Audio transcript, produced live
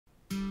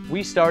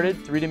We started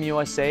 3D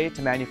USA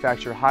to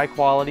manufacture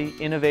high-quality,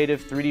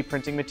 innovative 3D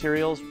printing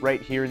materials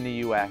right here in the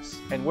US.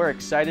 And we're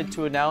excited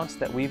to announce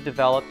that we've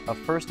developed a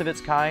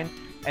first-of-its-kind,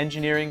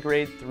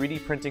 engineering-grade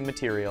 3D printing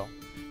material,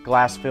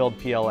 glass-filled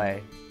PLA.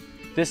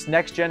 This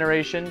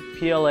next-generation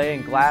PLA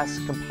and glass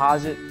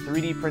composite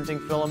 3D printing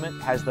filament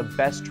has the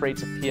best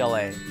traits of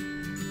PLA.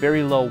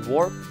 Very low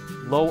warp,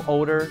 low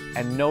odor,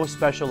 and no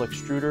special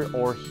extruder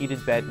or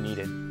heated bed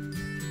needed.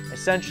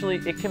 Essentially,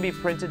 it can be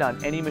printed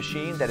on any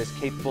machine that is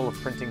capable of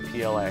printing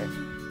PLA.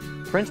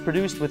 Prints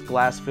produced with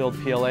glass-filled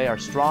PLA are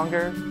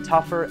stronger,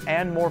 tougher,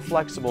 and more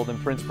flexible than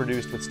prints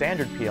produced with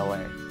standard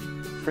PLA.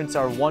 Prints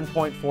are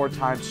 1.4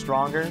 times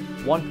stronger,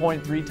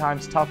 1.3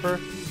 times tougher,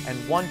 and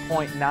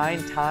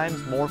 1.9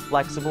 times more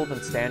flexible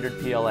than standard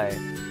PLA.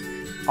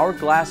 Our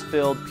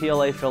glass-filled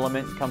PLA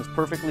filament comes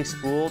perfectly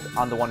spooled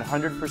on the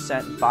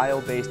 100%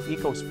 bio-based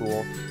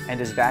eco-spool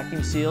and is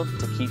vacuum sealed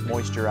to keep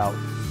moisture out.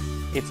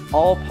 It's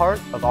all part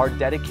of our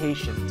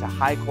dedication to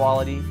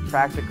high-quality,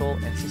 practical,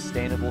 and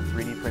sustainable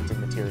 3D printing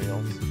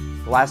materials.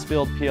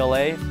 Glass-filled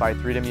PLA by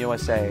 3D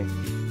USA,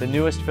 the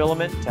newest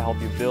filament to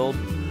help you build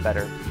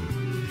better.